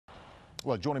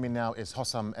Well, joining me now is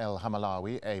Hossam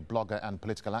el-Hamalawy, a blogger and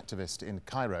political activist in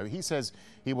Cairo. He says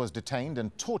he was detained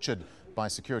and tortured by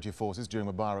security forces during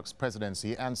Mubarak's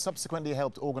presidency and subsequently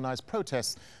helped organize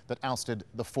protests that ousted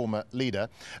the former leader.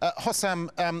 Hossam,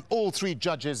 all three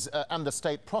judges and the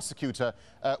state prosecutor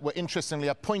were interestingly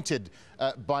appointed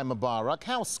by Mubarak.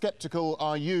 How skeptical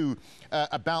are you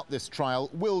about this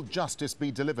trial? Will justice be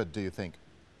delivered, do you think?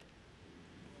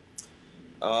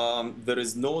 There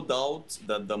is no doubt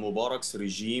that the Mubarak's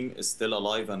regime is still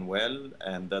alive and well,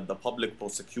 and that the public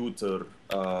prosecutor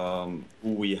who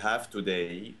we have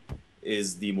today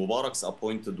is the Mubarak's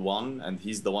appointed one, and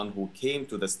he's the one who came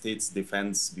to the state's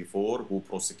defense before, who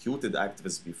prosecuted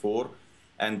activists before.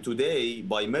 And today,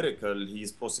 by miracle, he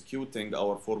is prosecuting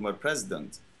our former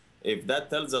president. If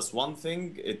that tells us one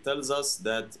thing, it tells us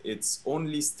that it's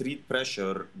only street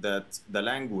pressure, that the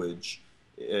language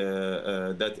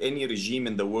that any regime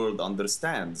in the world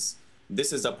understands.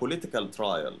 This is a political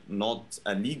trial, not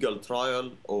a legal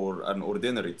trial or an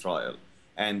ordinary trial.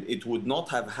 And it would not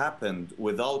have happened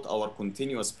without our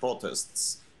continuous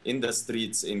protests in the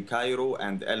streets in Cairo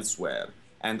and elsewhere.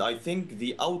 And I think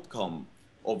the outcome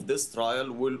of this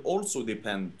trial will also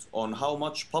depend on how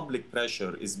much public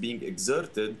pressure is being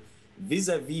exerted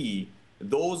vis-a-vis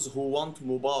those who want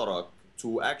Mubarak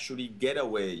to actually get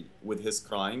away with his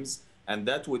crimes. And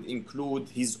that would include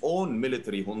his own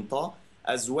military junta,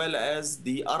 as well as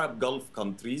the Arab Gulf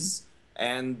countries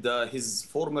and his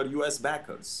former US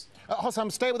backers.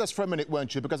 Hossam, stay with us for a minute,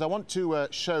 won't you? Because I want to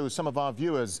show some of our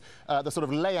viewers the sort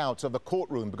of layout of the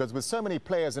courtroom, because with so many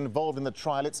players involved in the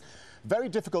trial, it's very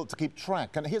difficult to keep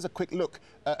track. And here's a quick look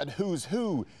at who's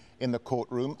who in the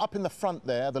courtroom. Up in the front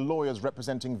there, the lawyers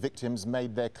representing victims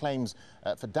made their claims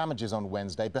for damages on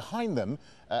Wednesday. Behind them,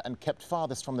 and kept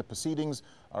farthest from the proceedings,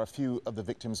 are a few of the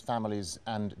victims' families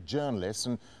and journalists.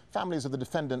 And families of the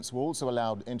defendants were also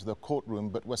allowed into the courtroom,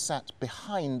 but were sat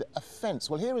behind a fence.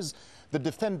 Well, here is the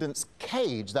defendant's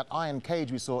cage, that iron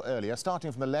cage we saw earlier.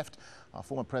 Starting from the left, our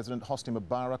former president Hosni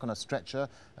Mubarak on a stretcher,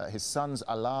 his sons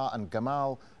Alaa and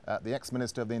Gamal, the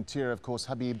ex-minister of the Interior, of course,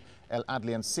 Habib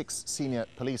el-Adly, and 6 senior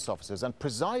police officers. And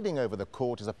presiding over the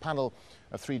court is a panel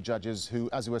of 3 judges who,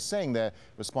 as we were saying, they're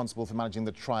responsible for managing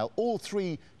the trial. All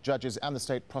 3 judges and the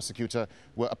state prosecutor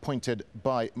were appointed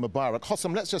by Mubarak.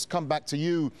 Hossam, let's just come back to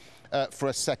you for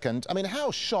a second. I mean,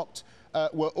 how shocked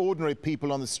were ordinary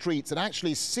people on the streets at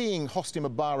actually seeing Hosni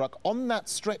Mubarak on that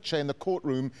stretcher in the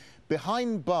courtroom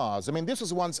behind bars? I mean, this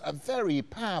was once a very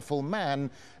powerful man,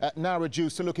 now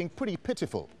reduced to looking pretty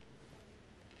pitiful.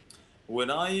 When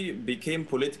I became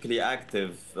politically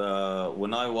active,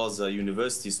 when I was a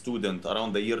university student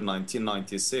around the year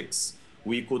 1996,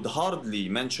 we could hardly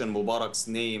mention Mubarak's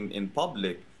name in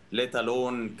public, let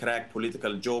alone crack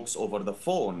political jokes over the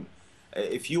phone.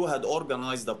 If you had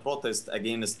organized a protest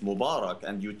against Mubarak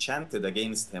and you chanted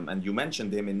against him and you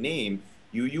mentioned him in name,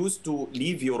 you used to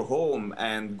leave your home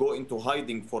and go into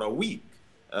hiding for a week,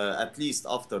 at least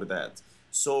after that.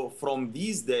 So from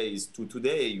these days to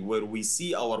today, where we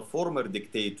see our former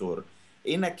dictator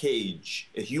in a cage,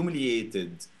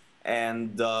 humiliated,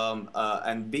 and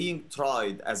being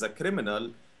tried as a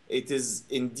criminal, it is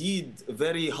indeed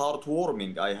very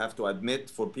heartwarming, I have to admit,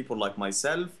 for people like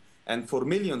myself and for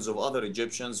millions of other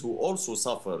Egyptians who also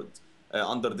suffered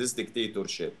under this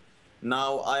dictatorship.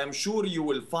 Now, I am sure you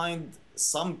will find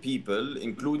some people,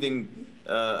 including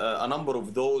a number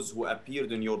of those who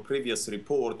appeared in your previous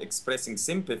report, expressing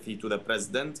sympathy to the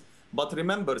president. But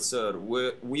remember, sir,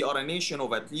 we are a nation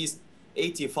of at least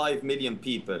 85 million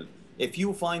people. If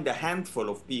you find a handful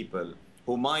of people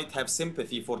who might have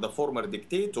sympathy for the former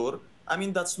dictator, I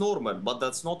mean, that's normal, but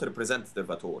that's not representative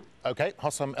at all. OK,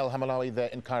 Hossam el-Hamalawy there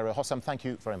in Cairo. Hossam, thank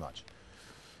you very much.